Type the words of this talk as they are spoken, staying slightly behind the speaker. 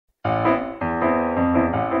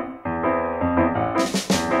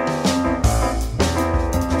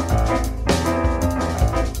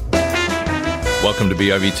Welcome to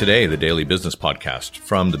BIV Today, the daily business podcast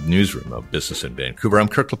from the newsroom of Business in Vancouver. I'm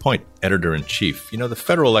Kirk LaPointe, editor-in-chief. You know, the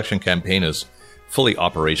federal election campaign is fully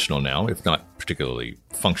operational now, if not particularly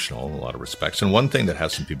functional in a lot of respects. And one thing that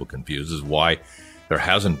has some people confused is why there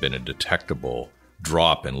hasn't been a detectable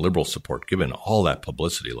drop in Liberal support, given all that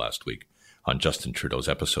publicity last week on Justin Trudeau's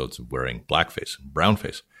episodes of wearing blackface and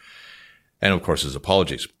brownface. And of course, his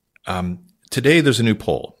apologies. Today, there's a new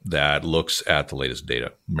poll that looks at the latest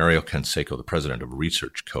data. Mario Canseco, the president of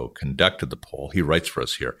Research Co., conducted the poll. He writes for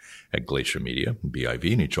us here at Glacier Media,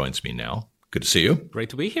 BIV, and he joins me now. Good to see you. Great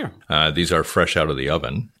to be here. These are fresh out of the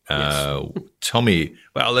oven. Yes. Tell me,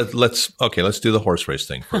 well, let's do the horse race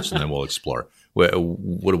thing first, and then we'll explore. What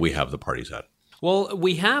do we have the parties at? Well,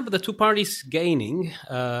 we have the two parties gaining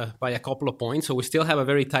by a couple of points, so we still have a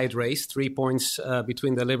very tight race, 3 points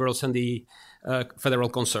between the Liberals and the federal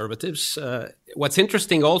Conservatives. What's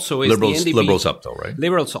interesting also is the NDP... Liberals up, though, right?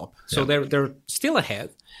 Liberals up. So yeah. They're still ahead.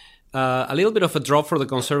 A little bit of a drop for the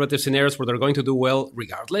Conservatives in areas where they're going to do well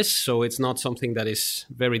regardless, so it's not something that is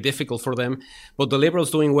very difficult for them. But the Liberals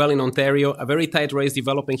doing well in Ontario, a very tight race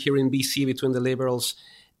developing here in BC between the Liberals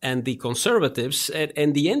and the Conservatives.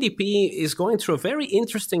 And the NDP is going through a very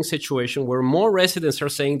interesting situation where more residents are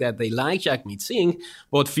saying that they like Jagmeet Singh,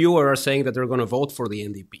 but fewer are saying that they're going to vote for the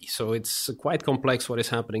NDP. So it's quite complex what is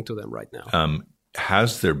happening to them right now.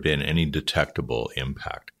 Has there been any detectable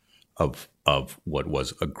impact of what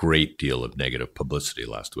was a great deal of negative publicity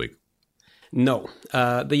last week? No.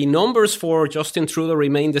 The numbers for Justin Trudeau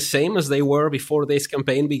remain the same as they were before this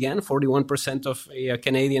campaign began. 41% of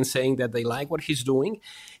Canadians saying that they like what he's doing.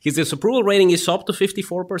 His disapproval rating is up to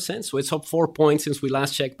 54%, so it's up 4 points since we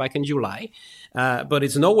last checked back in July. But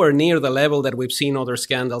it's nowhere near the level that we've seen other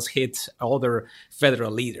scandals hit other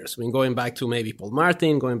federal leaders. I mean, going back to maybe Paul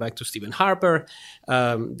Martin, going back to Stephen Harper,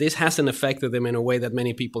 this hasn't affected them in a way that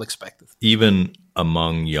many people expected. Even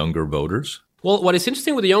among younger voters? Well, what is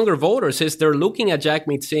interesting with the younger voters is they're looking at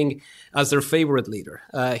Jagmeet Singh as their favorite leader.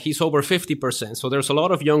 He's over 50%. So there's a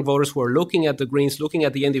lot of young voters who are looking at the Greens, looking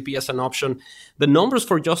at the NDP as an option. The numbers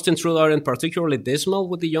for Justin Trudeau aren't particularly dismal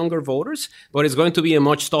with the younger voters, but it's going to be a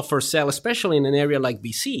much tougher sell, especially in an area like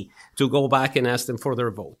BC, to go back and ask them for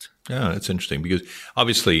their vote. Yeah, that's interesting because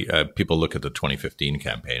obviously people look at the 2015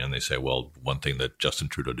 campaign and they say, well, one thing that Justin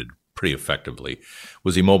Trudeau did pretty effectively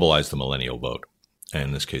was he mobilized the millennial vote. And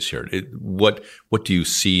in this case here, what do you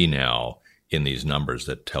see now in these numbers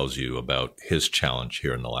that tells you about his challenge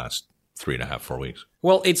here in the last 3.5, 4 weeks?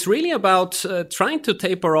 Well, it's really about trying to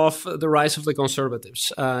taper off the rise of the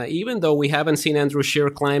Conservatives. Even though we haven't seen Andrew Scheer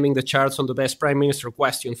climbing the charts on the best prime minister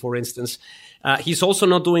question, for instance, he's also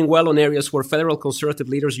not doing well on areas where federal Conservative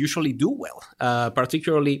leaders usually do well,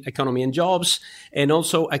 particularly economy and jobs, and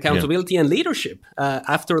also accountability and leadership.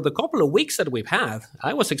 After the couple of weeks that we've had,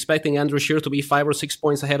 I was expecting Andrew Scheer to be 5 or 6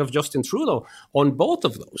 points ahead of Justin Trudeau on both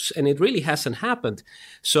of those, and it really hasn't happened.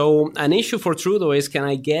 So an issue for Trudeau is, can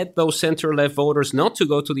I get those center-left voters not to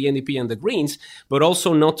go to the NDP and the Greens, but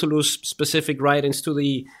also not to lose specific write-ins to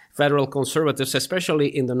the federal Conservatives, especially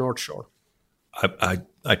in the North Shore?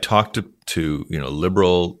 I talked to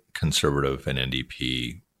Liberal, Conservative, and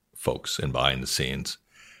NDP folks in behind the scenes.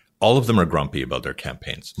 All of them are grumpy about their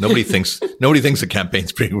campaigns. Nobody thinks the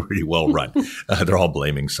campaign's being really well run. They're all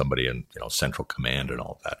blaming somebody in central command and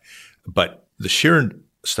all of that. But the Scheer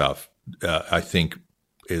stuff, I think,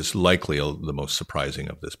 is likely the most surprising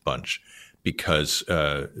of this bunch. Because,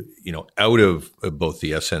 out of both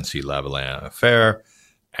the SNC-Lavalin affair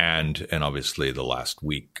and obviously the last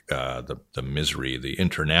week, the misery, the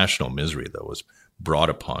international misery that was brought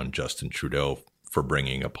upon Justin Trudeau for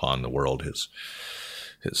bringing upon the world his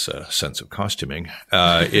sense of costuming,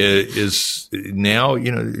 is now,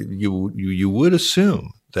 you would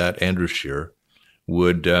assume that Andrew Scheer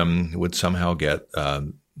would somehow get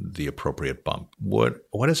the appropriate bump. What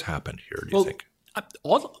has happened here, do you think?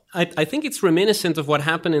 I think it's reminiscent of what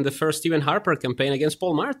happened in the first Stephen Harper campaign against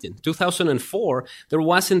Paul Martin. 2004, there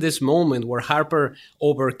wasn't this moment where Harper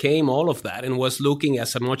overcame all of that and was looking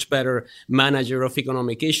as a much better manager of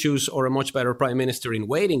economic issues or a much better prime minister in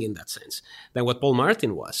waiting in that sense than what Paul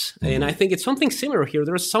Martin was. Mm-hmm. And I think it's something similar here.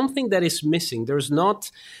 There's something that is missing. There's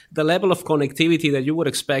not the level of connectivity that you would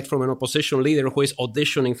expect from an opposition leader who is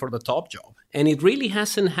auditioning for the top job. And it really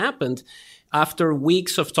hasn't happened after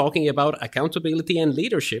weeks of talking about accountability and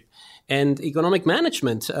leadership and economic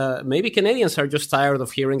management. Maybe Canadians are just tired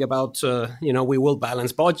of hearing about, we will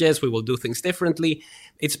balance budgets, we will do things differently.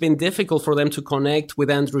 It's been difficult for them to connect with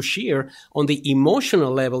Andrew Scheer on the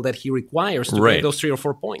emotional level that he requires to get those 3 or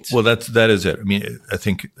 4 points. Well, that is it. I mean, I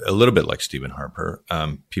think a little bit like Stephen Harper,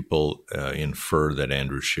 people infer that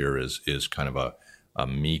Andrew Scheer is kind of a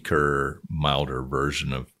meeker, milder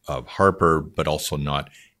version of Harper, but also not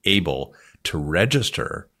able to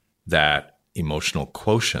register that emotional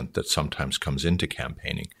quotient that sometimes comes into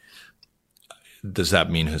campaigning. Does that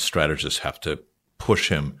mean his strategists have to push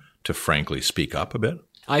him to frankly speak up a bit?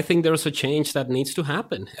 I think there's a change that needs to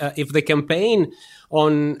happen. If the campaign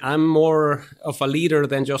on I'm more of a leader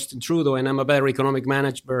than Justin Trudeau and I'm a better economic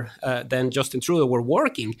manager than Justin Trudeau were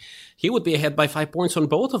working, he would be ahead by 5 points on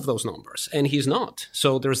both of those numbers, and he's not.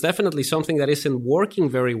 So there's definitely something that isn't working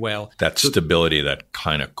very well. That stability, that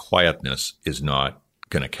kind of quietness is not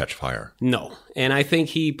going to catch fire. No. And I think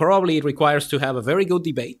he probably requires to have a very good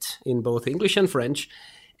debate in both English and French,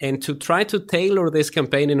 and to try to tailor this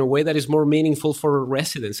campaign in a way that is more meaningful for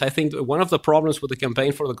residents. I think one of the problems with the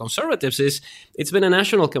campaign for the Conservatives is it's been a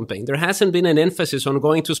national campaign. There hasn't been an emphasis on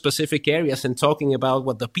going to specific areas and talking about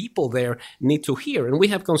what the people there need to hear. And we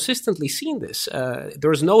have consistently seen this.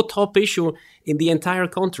 There's no top issue in the entire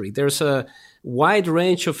country. There's a wide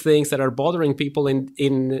range of things that are bothering people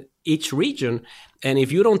in each region. And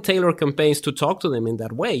if you don't tailor campaigns to talk to them in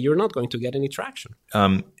that way, you're not going to get any traction.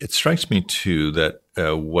 It strikes me too that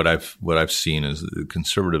what I've seen is the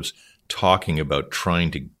Conservatives talking about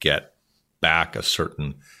trying to get back a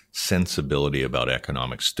certain sensibility about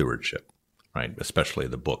economic stewardship, right? Especially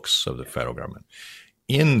the books of the federal government.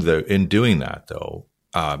 In doing that, though,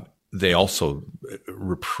 they also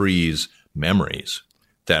reprise memories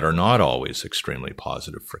that are not always extremely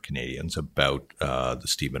positive for Canadians about the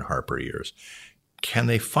Stephen Harper years. Can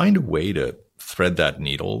they find a way to thread that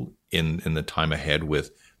needle in the time ahead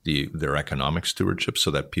with their economic stewardship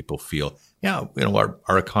so that people feel,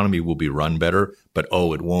 our economy will be run better, but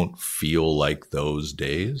it won't feel like those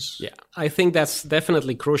days? Yeah, I think that's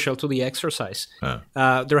definitely crucial to the exercise.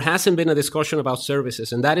 There hasn't been a discussion about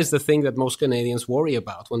services, and that is the thing that most Canadians worry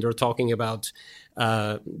about when they're talking about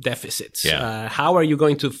deficits. Yeah. How are you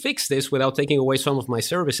going to fix this without taking away some of my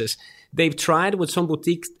services? They've tried with some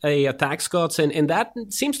boutique tax cuts, and that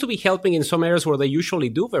seems to be helping in some areas where they usually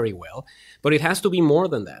do very well, but it has to be more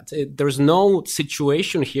than that. There's no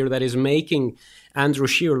situation here that is making Andrew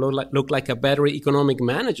Scheer look like a better economic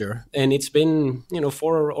manager. And it's been,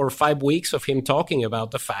 4 or 5 weeks of him talking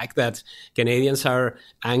about the fact that Canadians are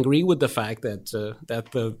angry with the fact that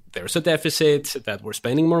there's a deficit, that we're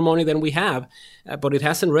spending more money than we have, but it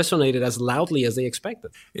hasn't resonated as loudly as they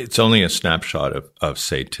expected. It's only a snapshot of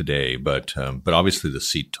say, today, but obviously the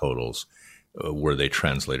seat totals, were they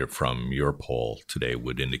translated from your poll today,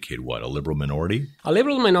 would indicate what? A Liberal minority? A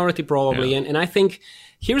Liberal minority, probably. Yeah. And I think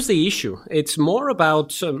here's the issue. It's more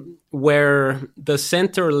about where the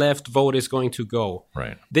center-left vote is going to go.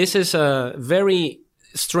 Right. This is a very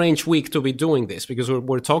strange week to be doing this because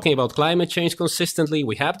we're talking about climate change consistently.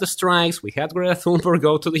 We have the strikes. We had Greta Thunberg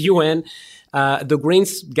go to the UN. The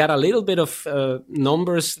Greens got a little bit of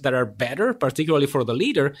numbers that are better, particularly for the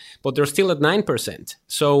leader, but they're still at 9%.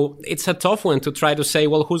 So it's a tough one to try to say,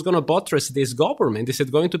 well, who's going to buttress this government? Is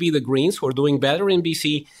it going to be the Greens who are doing better in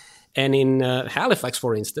BC and in Halifax,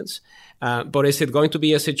 for instance? But is it going to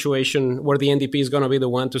be a situation where the NDP is going to be the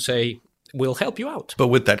one to say, we'll help you out? But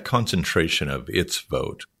with that concentration of its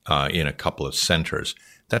vote in a couple of centers,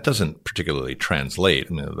 that doesn't particularly translate.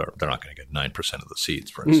 I mean, they're not going to get 9% of the seats,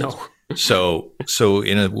 for instance. No. So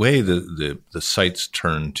in a way, the sights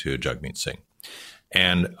turn to Jagmeet Singh.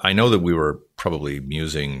 And I know that we were probably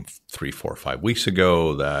musing 3, 4, 5 weeks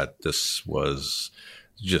ago that this was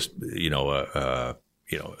just,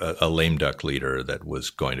 a lame duck leader that was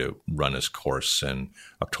going to run his course, and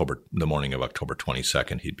the morning of October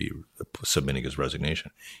 22nd, he'd be submitting his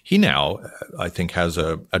resignation. He now, I think, has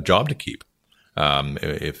a job to keep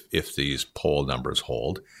if these poll numbers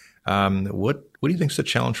hold. What do you think is the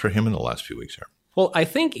challenge for him in the last few weeks here? Well, I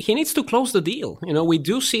think he needs to close the deal. We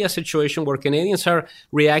do see a situation where Canadians are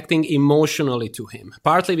reacting emotionally to him,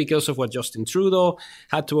 partly because of what Justin Trudeau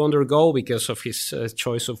had to undergo because of his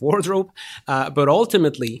choice of wardrobe. But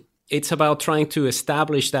ultimately, it's about trying to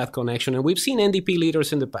establish that connection. And we've seen NDP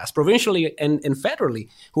leaders in the past, provincially and federally,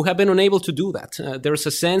 who have been unable to do that. There's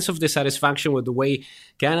a sense of dissatisfaction with the way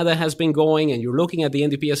Canada has been going, and you're looking at the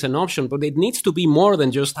NDP as an option, but it needs to be more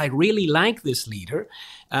than just, I really like this leader,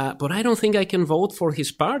 but I don't think I can vote for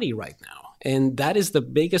his party right now. And that is the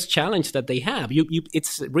biggest challenge that they have.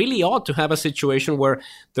 It's really odd to have a situation where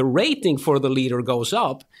the rating for the leader goes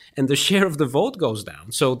up and the share of the vote goes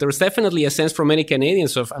down. So there's definitely a sense from many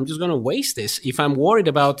Canadians of, I'm just going to waste this. If I'm worried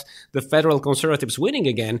about the federal Conservatives winning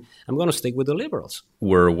again, I'm going to stick with the Liberals.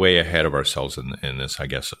 We're way ahead of ourselves in this, I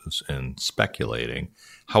guess, in speculating.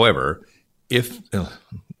 However,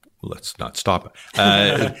 let's not stop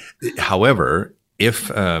it. However,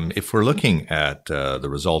 if we're looking at the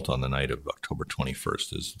result on the night of October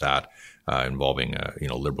 21st, is that involving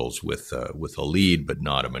Liberals with a lead but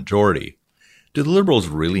not a majority, do the Liberals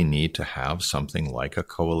really need to have something like a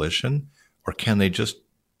coalition, or can they just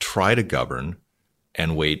try to govern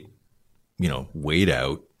and wait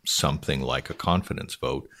out something like a confidence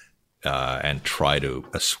vote and try to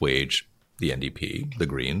assuage the NDP, the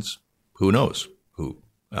Greens, who knows who,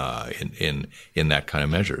 in that kind of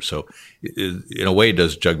measure? So in a way,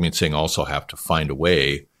 does Jagmeet Singh also have to find a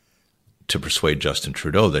way to persuade Justin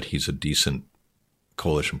Trudeau that he's a decent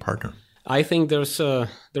coalition partner? I think there's a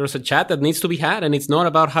chat that needs to be had, and it's not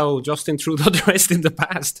about how Justin Trudeau dressed in the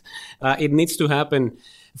past. It needs to happen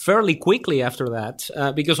fairly quickly after that,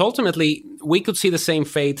 because ultimately we could see the same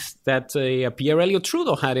fate that Pierre Elliott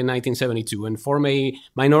Trudeau had in 1972 and form a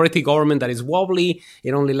minority government that is wobbly.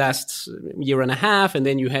 It only lasts a year and a half, and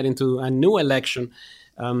then you head into a new election.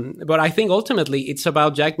 But I think ultimately it's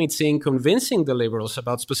about Jagmeet Singh convincing the Liberals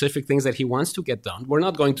about specific things that he wants to get done. We're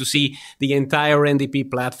not going to see the entire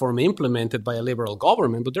NDP platform implemented by a Liberal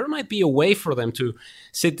government, but there might be a way for them to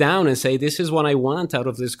sit down and say, this is what I want out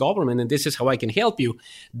of this government, and this is how I can help you.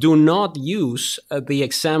 Do not use the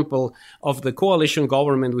example of the coalition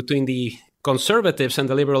government between the Conservatives and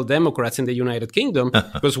the Liberal Democrats in the United Kingdom,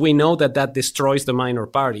 because we know that destroys the minor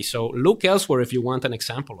party. So look elsewhere if you want an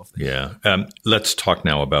example of this. Yeah. Let's talk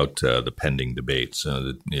now about the pending debates.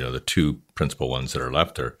 The two principal ones that are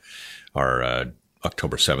left are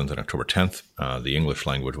October 7th and October 10th. The English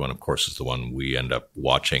language one, of course, is the one we end up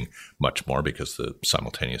watching much more because the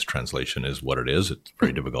simultaneous translation is what it is. It's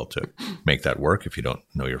very difficult to make that work if you don't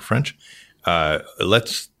know your French.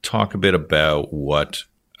 Let's talk a bit about what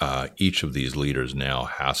each of these leaders now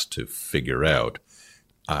has to figure out.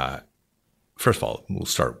 First of all, we'll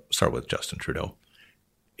start with Justin Trudeau.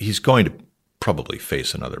 He's going to probably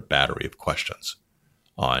face another battery of questions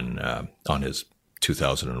on his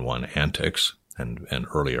 2001 antics and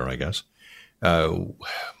earlier, I guess.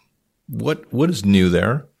 What is new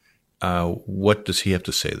there? What does he have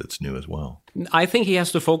to say that's new as well? I think he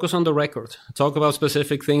has to focus on the record, talk about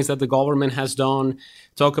specific things that the government has done,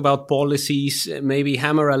 talk about policies, maybe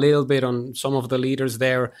hammer a little bit on some of the leaders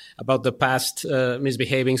there about the past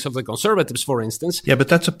misbehavings of the Conservatives, for instance. Yeah, but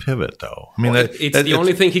that's a pivot, though. I mean, it's the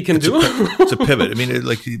only thing he can do. It's a pivot. I mean,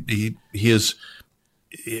 like he is.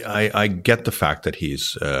 I get the fact that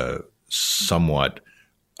he's somewhat,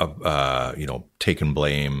 taken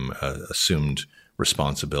blame, assumed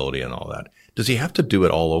responsibility and all that. Does he have to do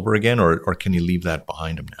it all over again, or can he leave that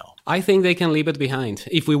behind him now? I think they can leave it behind.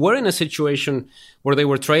 If we were in a situation where they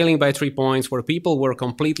were trailing by 3 points, where people were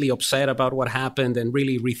completely upset about what happened and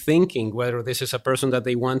really rethinking whether this is a person that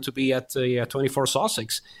they want to be at 24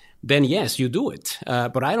 Sussex, then yes, you do it.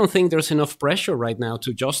 But I don't think there's enough pressure right now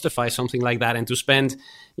to justify something like that and to spend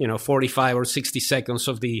 45 or 60 seconds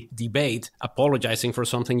of the debate apologizing for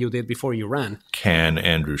something you did before you ran. Can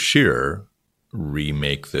Andrew Scheer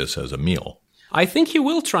remake this as a meal? I think he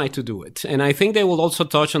will try to do it. And I think they will also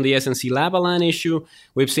touch on the SNC-Lavalin issue.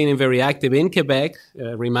 We've seen him very active in Quebec,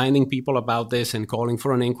 reminding people about this and calling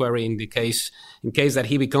for an inquiry in case that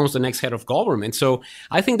he becomes the next head of government. So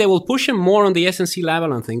I think they will push him more on the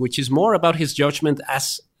SNC-Lavalin thing, which is more about his judgment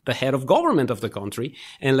as the head of government of the country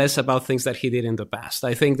and less about things that he did in the past.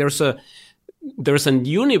 I think there's a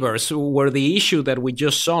universe where the issue that we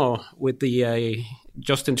just saw with the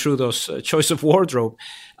Justin Trudeau's choice of wardrobe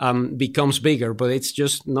becomes bigger, but it's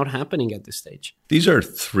just not happening at this stage. These are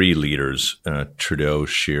three leaders, Trudeau,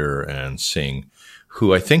 Scheer, and Singh,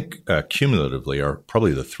 who I think cumulatively are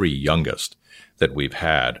probably the three youngest that we've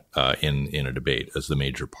had in a debate as the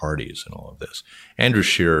major parties in all of this. Andrew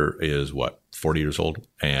Scheer is, 40 years old?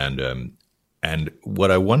 And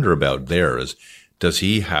what I wonder about there is, does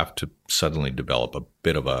he have to suddenly develop a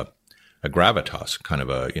bit of a gravitas, kind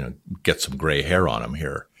of get some gray hair on him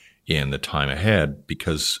here in the time ahead,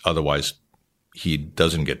 because otherwise he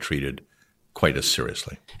doesn't get treated quite as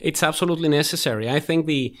seriously? It's absolutely necessary. I think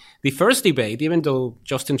the first debate, even though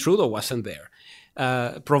Justin Trudeau wasn't there,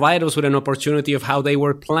 provide us with an opportunity of how they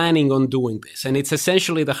were planning on doing this. And it's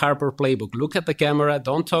essentially the Harper playbook. Look at the camera,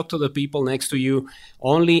 don't talk to the people next to you,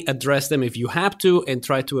 only address them if you have to, and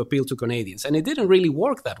try to appeal to Canadians. And it didn't really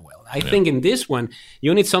work that well. I think in this one,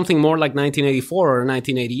 you need something more like 1984 or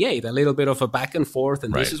 1988, a little bit of a back and forth,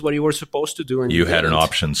 and this is what you were supposed to do. And you had an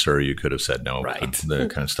option, sir. You could have said no, right. The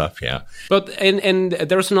kind of stuff, yeah. But and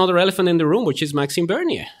there's another elephant in the room, which is Maxime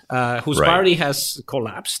Bernier, whose party has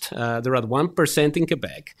collapsed. They're at 1% in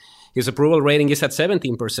Quebec. His approval rating is at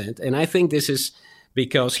 17%. And I think this is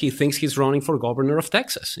because he thinks he's running for governor of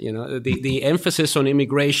Texas. The emphasis on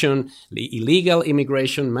immigration, the illegal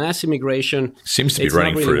immigration, mass immigration seems to be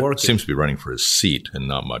running for his seat and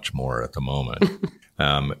not much more at the moment.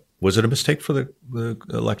 Was it a mistake for the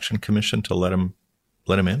election commission to let him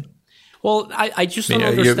in? Well, I just don't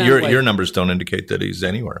understand. Your numbers don't indicate that he's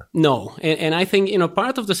anywhere. No, and I think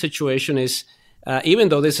part of the situation is, even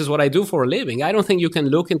though this is what I do for a living, I don't think you can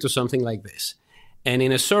look into something like this. And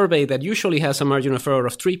in a survey that usually has a margin of error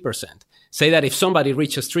of 3%, say that if somebody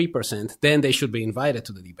reaches 3%, then they should be invited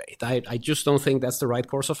to the debate. I just don't think that's the right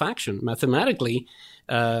course of action. Mathematically,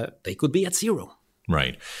 they could be at 0.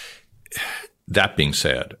 Right. That being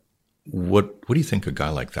said, what do you think a guy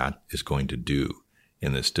like that is going to do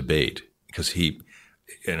in this debate? Because he,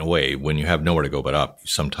 in a way, when you have nowhere to go but up, you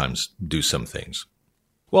sometimes do some things.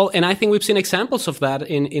 Well, and I think we've seen examples of that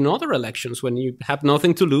in other elections when you have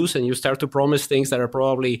nothing to lose and you start to promise things that are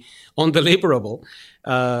probably undeliverable.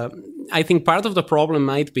 I think part of the problem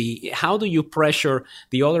might be, how do you pressure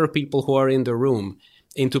the other people who are in the room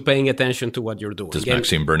into paying attention to what you're doing? Does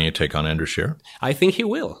Maxime Bernier take on Andrew Scheer? I think he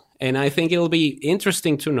will. And I think it'll be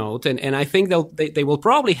interesting to note. And I think they will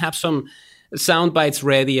probably have some sound bites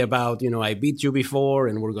ready about, I beat you before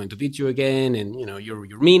and we're going to beat you again, and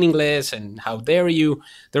you're meaningless and how dare you.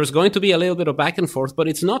 There's going to be a little bit of back and forth, but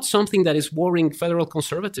it's not something that is worrying federal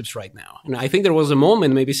conservatives right now. And I think there was a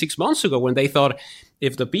moment maybe 6 months ago when they thought,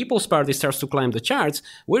 if the People's Party starts to climb the charts,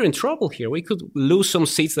 we're in trouble here. We could lose some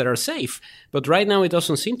seats that are safe. But right now it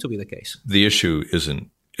doesn't seem to be the case. The issue is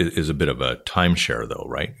a bit of a timeshare though,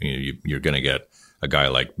 right? You're going to get a guy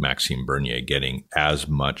like Maxime Bernier getting as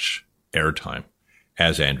much airtime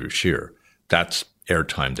as Andrew Scheer. That's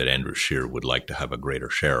airtime that Andrew Scheer would like to have a greater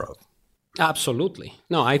share of. Absolutely.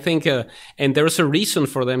 No, I think, and there's a reason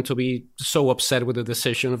for them to be so upset with the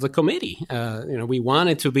decision of the committee. We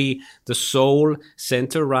wanted to be the sole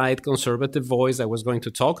center-right conservative voice that was going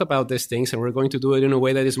to talk about these things, and we're going to do it in a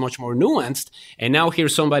way that is much more nuanced. And now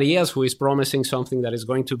here's somebody else who is promising something that is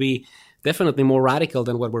going to be definitely more radical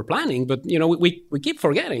than what we're planning. But, we keep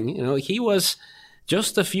forgetting, he was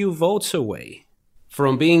just a few votes away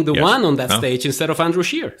from being the one on that stage instead of Andrew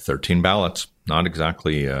Scheer. 13 ballots. Not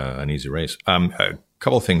exactly an easy race. A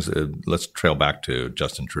couple of things. Let's trail back to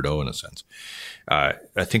Justin Trudeau in a sense. I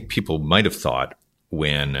think people might have thought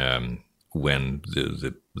when the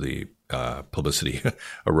publicity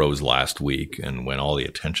arose last week and when all the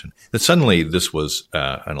attention, that suddenly this was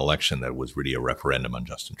an election that was really a referendum on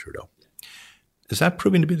Justin Trudeau. Is that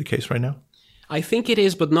proving to be the case right now? I think it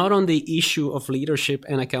is, but not on the issue of leadership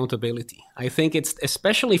and accountability. I think it's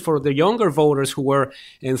especially for the younger voters who were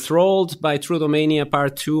enthralled by Trudeau-mania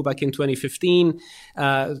Part 2 back in 2015,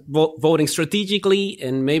 voting strategically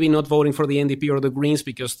and maybe not voting for the NDP or the Greens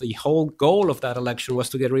because the whole goal of that election was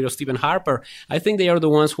to get rid of Stephen Harper. I think they are the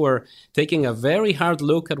ones who are taking a very hard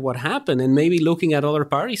look at what happened and maybe looking at other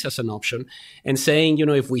parties as an option and saying,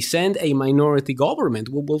 if we send a minority government,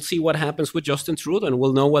 we'll see what happens with Justin Trudeau and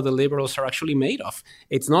we'll know what the Liberals are actually made of.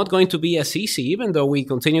 It's not going to be as easy, even though we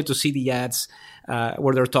continue to see the ads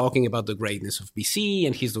where they're talking about the greatness of BC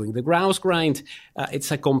and he's doing the grouse grind.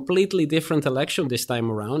 It's a completely different election this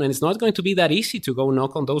time around, and it's not going to be that easy to go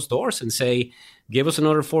knock on those doors and say, give us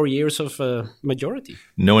another 4 years of majority.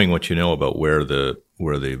 Knowing what you know about where the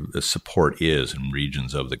support is in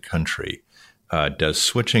regions of the country, does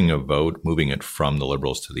switching a vote, moving it from the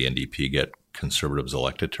Liberals to the NDP, get Conservatives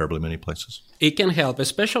elected terribly many places? It can help,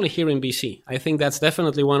 especially here in BC. I think that's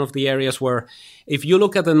definitely one of the areas where, if you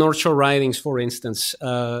look at the North Shore ridings, for instance,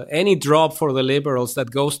 any drop for the Liberals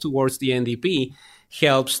that goes towards the NDP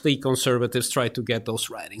helps the Conservatives try to get those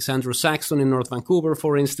ridings. Andrew Saxton in North Vancouver,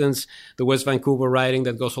 for instance, the West Vancouver riding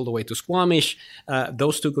that goes all the way to Squamish,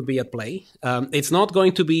 those two could be at play. It's not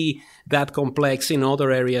going to be that complex in other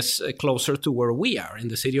areas closer to where we are in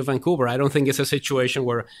the city of Vancouver. I don't think it's a situation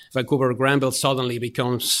where Vancouver-Granville suddenly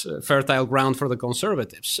becomes fertile ground for the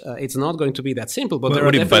Conservatives. It's not going to be that simple. But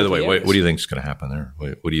by the way, what do you think is going to happen there?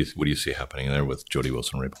 What do you see happening there with Jody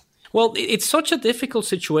Wilson-Raybould? Well, it's such a difficult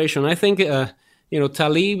situation. I think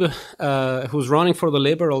Talib, who's running for the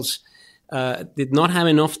Liberals, did not have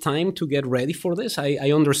enough time to get ready for this.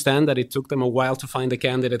 I understand that it took them a while to find a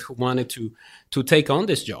candidate who wanted to take on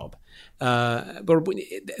this job. But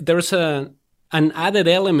there's an added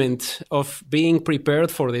element of being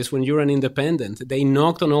prepared for this when you're an independent. They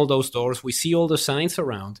knocked on all those doors. We see all the signs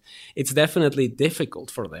around. It's definitely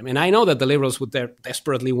difficult for them. And I know that the Liberals would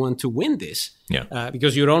desperately want to win this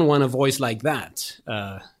because you don't want a voice like that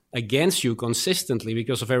against you consistently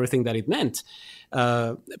because of everything that it meant.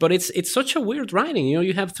 But it's such a weird riding.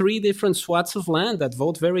 You have 3 different swaths of land that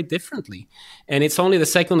vote very differently. And it's only the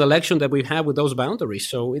second election that we've had with those boundaries.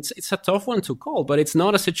 So it's a tough one to call, but it's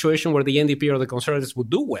not a situation where the NDP or the Conservatives would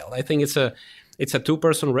do well. I think it's a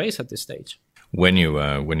 2-person race at this stage. When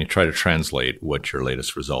you try to translate what your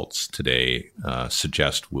latest results today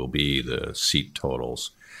suggest will be the seat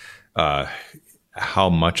totals, how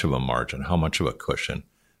much of a margin, how much of a cushion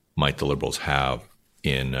might the Liberals have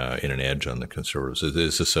in an edge on the Conservatives?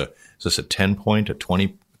 Is this a 10-point, a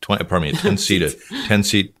 10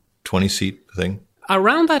 seat, 20 seat thing?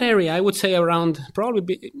 Around that area, I would say around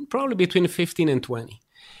probably between 15 and 20.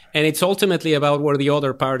 And it's ultimately about where the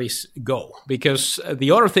other parties go. Because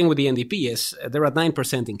the other thing with the NDP is they're at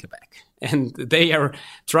 9% in Quebec. And they are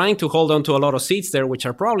trying to hold on to a lot of seats there, which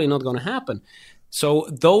are probably not going to happen. So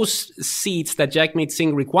those seats that Jagmeet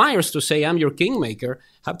Singh requires to say, I'm your kingmaker,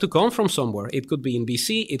 have to come from somewhere. It could be in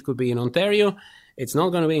BC. It could be in Ontario. It's not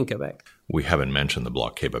going to be in Quebec. We haven't mentioned the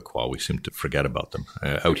Bloc Québécois. We seem to forget about them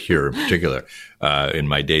out here in particular. In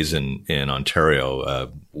my days in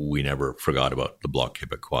Ontario, we never forgot about the Bloc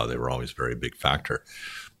Québécois. They were always a very big factor.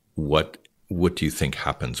 What do you think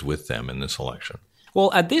happens with them in this election?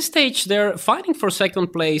 Well, at this stage, they're fighting for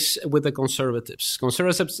second place with the Conservatives.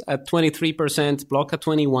 Conservatives at 23%, Bloc at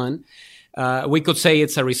 21%. We could say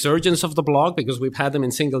it's a resurgence of the Bloc because we've had them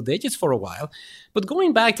in single digits for a while. But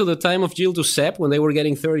going back to the time of Gilles Duceppe, when they were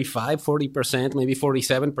getting 35, 40%, maybe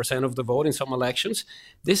 47% of the vote in some elections,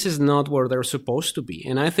 this is not where they're supposed to be.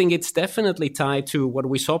 And I think it's definitely tied to what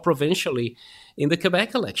we saw provincially in the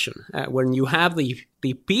Quebec election, when you have the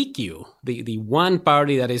PQ, the one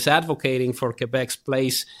party that is advocating for Quebec's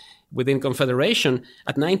place within Confederation,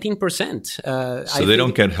 at 19%. So they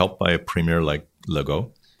don't get helped by a premier like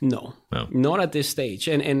Legault? No, not at this stage.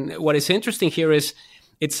 And what is interesting here is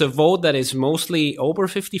it's a vote that is mostly over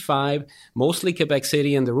 55, mostly Quebec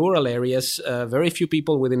City and the rural areas. Very few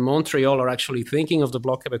people within Montreal are actually thinking of the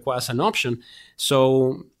Bloc Québécois as an option.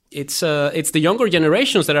 So it's the younger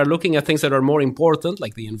generations that are looking at things that are more important,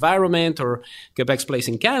 like the environment or Quebec's place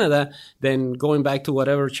in Canada, than going back to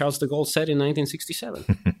whatever Charles de Gaulle said in 1967.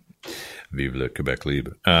 Vive le Québec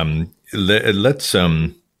libre.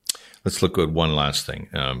 Let's look at one last thing.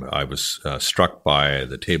 I was struck by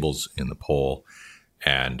the tables in the poll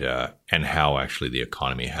and how actually the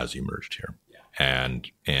economy has emerged here. Yeah.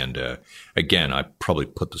 And again, I probably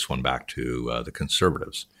put this one back to the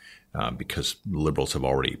Conservatives because the Liberals have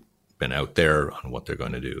already been out there on what they're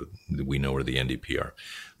going to do. We know where the NDP are.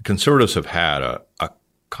 The Conservatives have had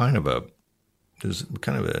there's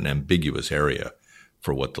kind of an ambiguous area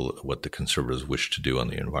for what the Conservatives wish to do on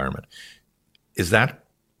the environment. Is that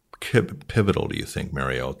pivotal, do you think,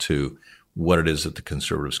 Mario, to what it is that the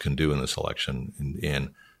Conservatives can do in this election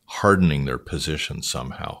in hardening their position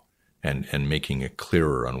somehow and making it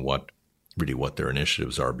clearer on what their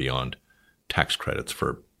initiatives are beyond tax credits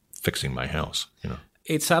for fixing my house,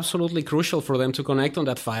 It's absolutely crucial for them to connect on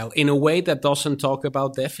that file in a way that doesn't talk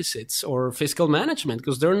about deficits or fiscal management,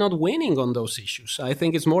 because they're not winning on those issues. I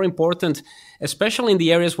think it's more important, especially in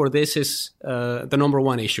the areas where this is the number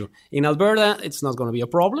one issue. In Alberta, it's not going to be a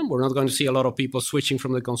problem. We're not going to see a lot of people switching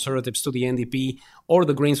from the Conservatives to the NDP or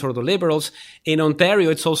the Greens or the Liberals. In Ontario,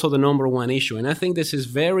 it's also the number one issue. And I think this is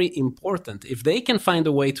very important. If they can find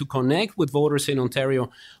a way to connect with voters in Ontario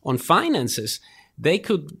on finances, they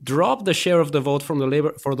could drop the share of the vote for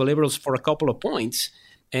the Liberals for a couple of points.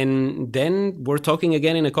 And then we're talking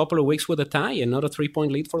again in a couple of weeks with a tie and not a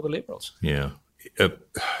 3-point lead for the Liberals. Yeah.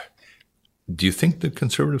 Do you think the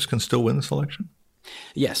Conservatives can still win this election?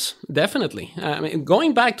 Yes, definitely.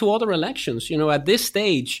 Going back to other elections, at this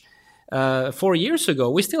stage, 4 years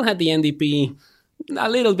ago, we still had the NDP a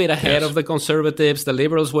little bit ahead of the Conservatives. The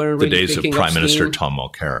Liberals weren't really picking up steam. The days of Prime Minister Tom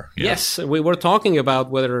Mulcair. Yeah. Yes, we were talking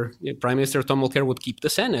about whether Prime Minister Tom Mulcair would keep the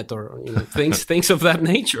Senate or things of that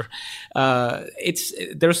nature.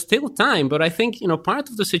 There's still time, but I think part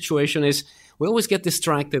of the situation is we always get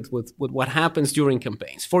distracted with what happens during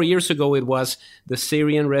campaigns. 4 years ago, it was the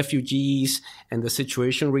Syrian refugees and the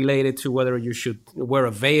situation related to whether you should wear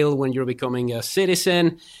a veil when you're becoming a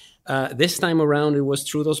citizen. This time around, it was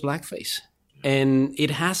Trudeau's blackface. And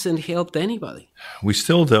it hasn't helped anybody. We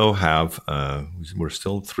still, though, we're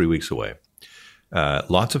still 3 weeks away.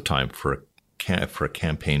 Lots of time for a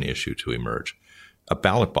campaign issue to emerge. A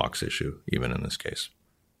ballot box issue, even in this case.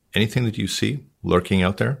 Anything that you see lurking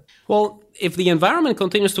out there? Well, if the environment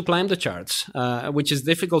continues to climb the charts, which is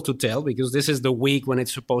difficult to tell because this is the week when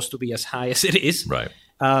it's supposed to be as high as it is. Right.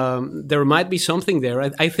 There might be something there.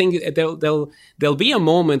 I think there'll be a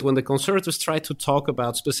moment when the Conservatives try to talk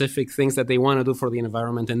about specific things that they want to do for the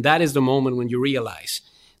environment, and that is the moment when you realize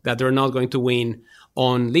that they're not going to win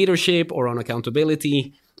on leadership or on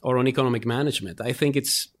accountability or on economic management. I think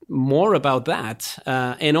it's more about that.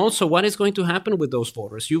 And also what is going to happen with those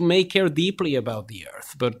voters. You may care deeply about the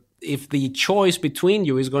earth, but if the choice between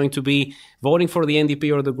you is going to be voting for the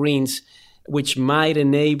NDP or the Greens, which might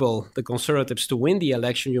enable the Conservatives to win the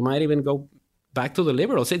election, you might even go back to the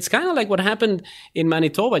Liberals. It's kind of like what happened in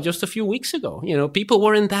Manitoba just a few weeks ago. People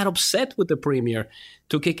weren't that upset with the Premier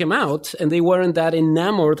to kick him out, and they weren't that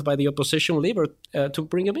enamored by the opposition Liberal to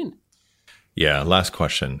bring him in. Yeah, last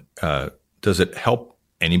question. Does it help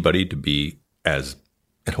anybody to be as,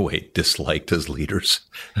 in a way, disliked as leaders?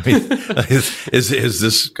 I mean, is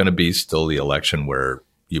this going to be still the election where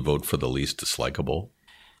you vote for the least dislikable?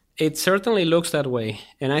 It certainly looks that way.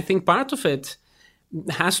 And I think part of it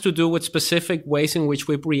has to do with specific ways in which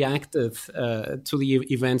we've reacted to the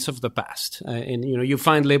events of the past. And you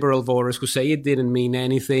find liberal voters who say it didn't mean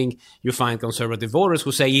anything. You find conservative voters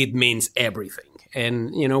who say it means everything.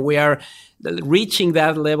 And, we are reaching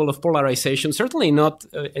that level of polarization, certainly not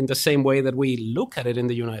in the same way that we look at it in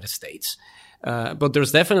the United States. But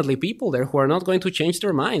there's definitely people there who are not going to change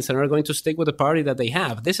their minds and are going to stick with the party that they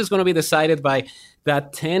have. This is going to be decided by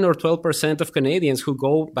that 10 or 12% of Canadians who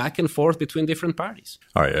go back and forth between different parties.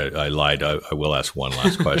 All right, I lied. I will ask one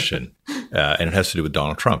last question, and it has to do with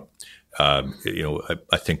Donald Trump. I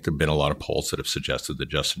think there have been a lot of polls that have suggested that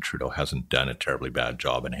Justin Trudeau hasn't done a terribly bad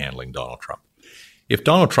job in handling Donald Trump. If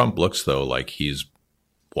Donald Trump looks, though, like he's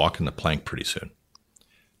walking the plank pretty soon,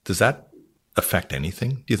 does that affect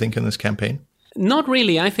anything, do you think, in this campaign? Not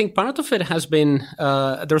really. I think part of it has been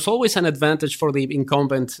there's always an advantage for the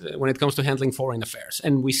incumbent when it comes to handling foreign affairs.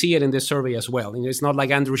 And we see it in this survey as well. It's not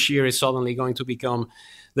like Andrew Scheer is suddenly going to become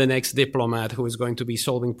the next diplomat who is going to be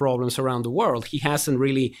solving problems around the world. He hasn't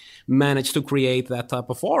really managed to create that type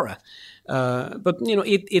of aura. But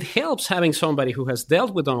it helps having somebody who has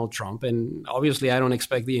dealt with Donald Trump. And obviously, I don't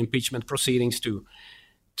expect the impeachment proceedings to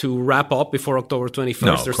wrap up before October 21st.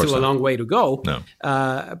 No, there's still a long way to go. No.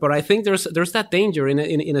 But I think there's that danger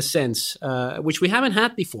in a sense, which we haven't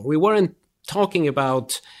had before. We weren't talking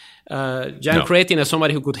about Jan Chrétien as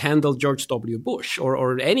somebody who could handle George W. Bush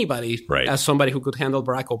or anybody as somebody who could handle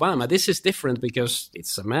Barack Obama. This is different because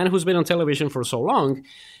it's a man who's been on television for so long,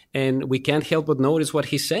 and we can't help but notice what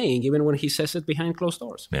he's saying, even when he says it behind closed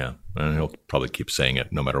doors. Yeah, and he'll probably keep saying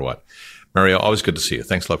it no matter what. Mario, always good to see you.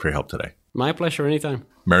 Thanks a lot for your help today. My pleasure, anytime.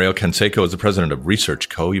 Mario Canseco is the president of Research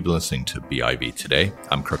Co. You've been listening to BIV Today.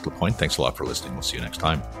 I'm Kirk LaPointe. Thanks a lot for listening. We'll see you next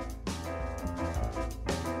time.